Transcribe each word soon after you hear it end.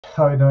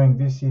How are you doing?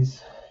 This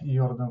is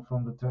Jordan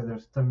from the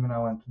Traders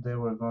Terminal, and today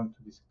we're going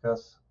to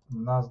discuss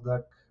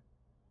Nasdaq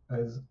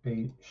as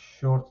a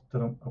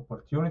short-term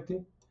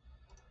opportunity.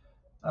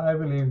 I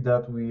believe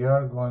that we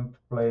are going to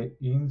play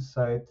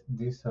inside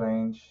this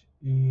range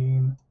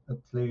in at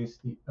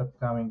least the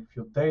upcoming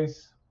few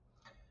days,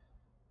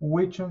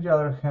 which on the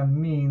other hand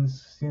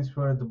means since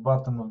we're at the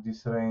bottom of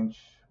this range,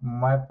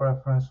 my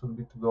preference would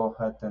be to go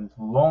ahead and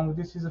long.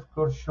 This is of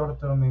course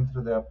short-term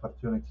intraday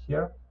opportunity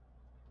here.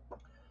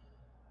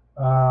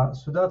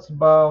 So that's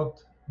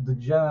about the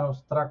general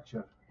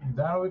structure.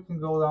 Then we can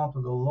go down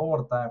to the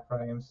lower time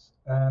frames,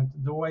 and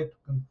the way to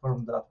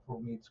confirm that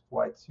for me it's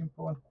quite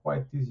simple and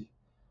quite easy.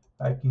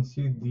 I can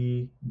see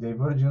the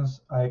divergence.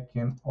 I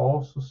can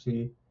also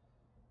see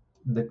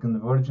the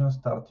convergence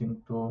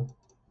starting to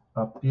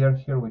appear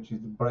here, which is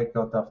the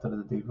breakout after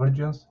the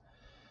divergence.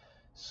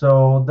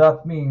 So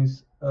that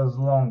means as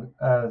long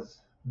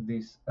as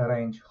this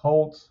range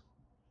holds,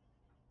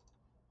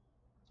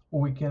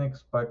 we can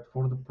expect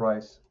for the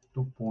price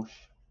to push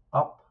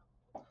up.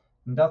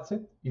 And that's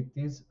it. It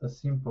is as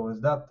simple as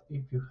that.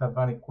 If you have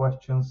any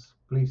questions,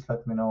 please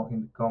let me know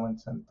in the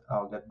comments and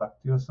I'll get back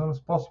to you as soon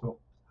as possible.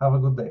 Have a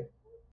good day.